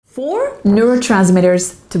4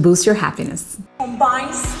 neurotransmitters to boost your happiness.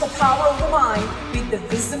 Combines the power of the mind with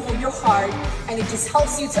the wisdom of your heart, and it just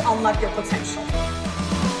helps you to unlock your potential.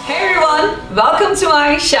 Hey everyone, welcome to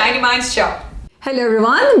my Shiny Minds show. Hello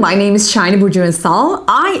everyone, my name is Shiny Burjunsal.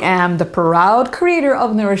 I am the proud creator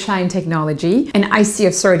of Neuroshine Technology, an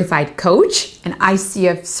ICF certified coach, an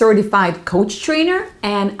ICF certified coach trainer,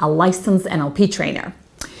 and a licensed NLP trainer.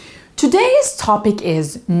 Today's topic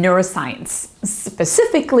is neuroscience,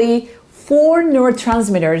 specifically 4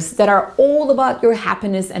 neurotransmitters that are all about your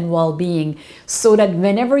happiness and well-being, so that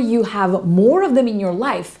whenever you have more of them in your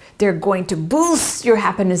life, they're going to boost your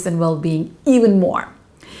happiness and well-being even more.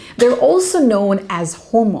 They're also known as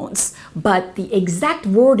hormones, but the exact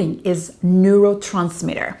wording is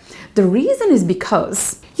neurotransmitter. The reason is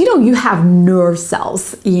because, you have nerve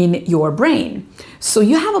cells in your brain. So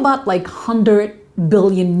you have about 100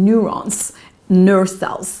 billion neurons, nerve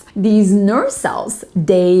cells. These nerve cells,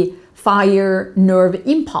 they fire nerve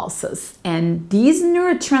impulses, and these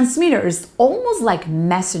neurotransmitters, almost like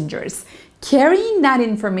messengers, carrying that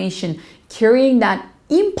information, carrying that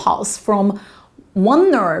impulse from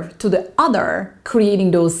one nerve to the other,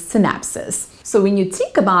 creating those synapses. So when you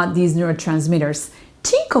think about these neurotransmitters,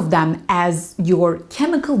 think of them as your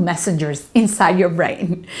chemical messengers inside your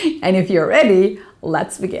brain. And if you're ready,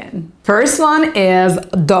 let's begin. First one is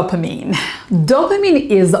dopamine. Dopamine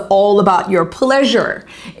is all about your pleasure.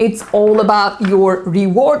 It's all about your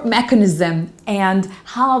reward mechanism and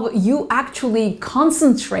how you actually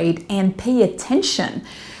concentrate and pay attention.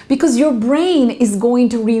 Because your brain is going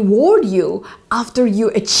to reward you after you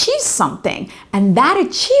achieve something, and that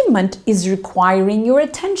achievement is requiring your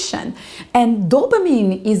attention. And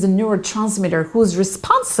dopamine is a neurotransmitter who's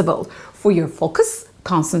responsible for your focus,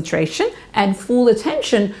 concentration, and full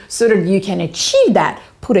attention, so that you can achieve that.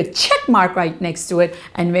 Put a check mark right next to it,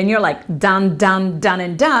 and when you're done,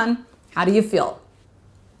 and done, how do you feel?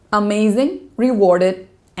 Amazing, rewarded,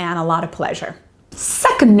 and a lot of pleasure.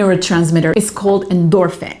 Second neurotransmitter is called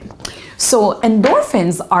endorphin. So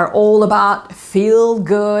endorphins are all about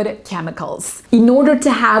feel-good chemicals. In order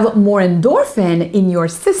to have more endorphin in your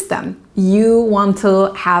system, you want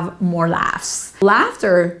to have more laughs.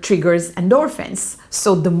 Laughter triggers endorphins.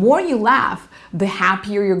 So the more you laugh, the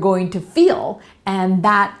happier you're going to feel. And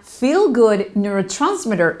that feel-good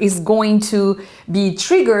neurotransmitter is going to be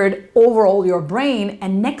triggered over all your brain.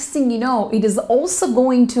 And next thing you know, it is also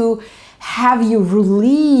going to have you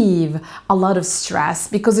relieve a lot of stress,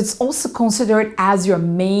 because it's also considered as your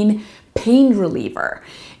main pain reliever.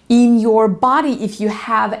 In your body, if you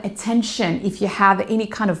have a tension, if you have any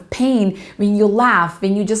kind of pain, when you laugh,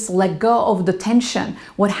 when you just let go of the tension,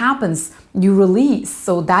 what happens? You release.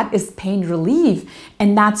 So that is pain relief.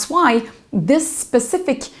 And that's why this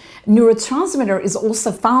specific neurotransmitter is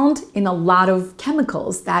also found in a lot of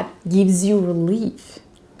chemicals that gives you relief.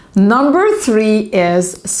 Number 3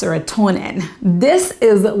 is serotonin. This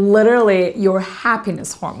is literally your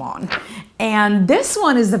happiness hormone. And this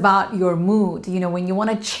one is about your mood. When you want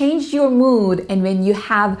to change your mood and when you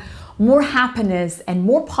have more happiness and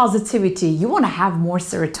more positivity, you want to have more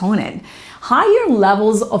serotonin. Higher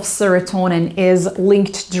levels of serotonin is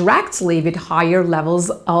linked directly with higher levels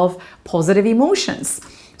of positive emotions.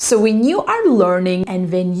 So when you are learning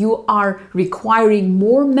and when you are requiring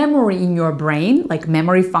more memory in your brain, like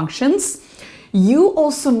memory functions, you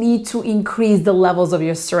also need to increase the levels of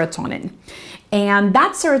your serotonin. And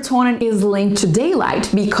that serotonin is linked to daylight,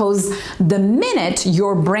 because the minute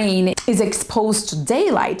your brain is exposed to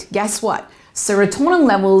daylight, guess what? Serotonin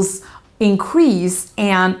levels increase,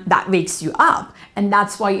 and that wakes you up. And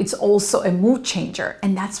that's why it's also a mood changer.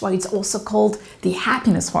 And that's why it's also called the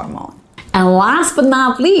happiness hormone. And last but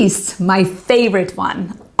not least, my favorite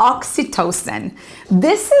one, oxytocin.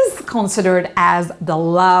 This is considered as the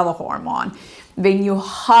love hormone. When you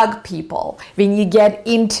hug people, when you get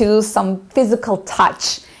into some physical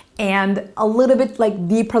touch, and a little bit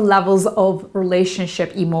deeper levels of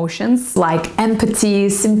relationship emotions like empathy,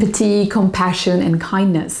 sympathy, compassion, and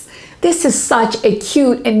kindness. This is such a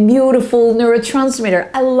cute and beautiful neurotransmitter.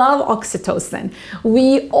 I love oxytocin.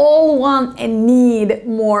 We all want and need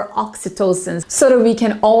more oxytocin so that we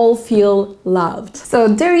can all feel loved. So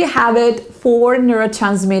there you have it, 4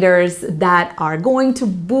 neurotransmitters that are going to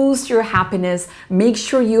boost your happiness. Make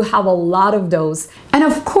sure you have a lot of those. And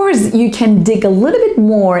of course, you can dig a little bit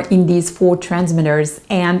more in these 4 transmitters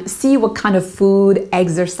and see what kind of food,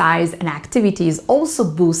 exercise, and activities also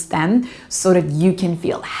boost them so that you can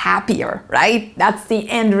feel happier, right? That's the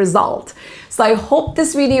end result. So I hope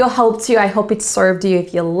this video helped you. I hope it served you.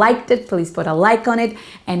 If you liked it, please put a like on it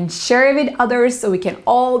and share it with others so we can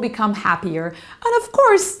all become happier. And of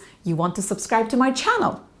course, you want to subscribe to my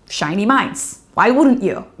channel. Shiny Minds. Why wouldn't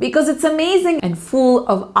you? Because it's amazing and full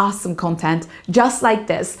of awesome content just like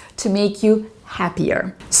this to make you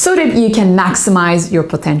happier so that you can maximize your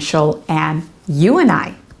potential, and you and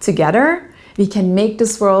I together, we can make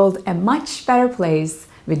this world a much better place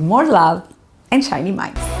with more love and shiny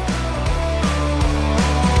minds.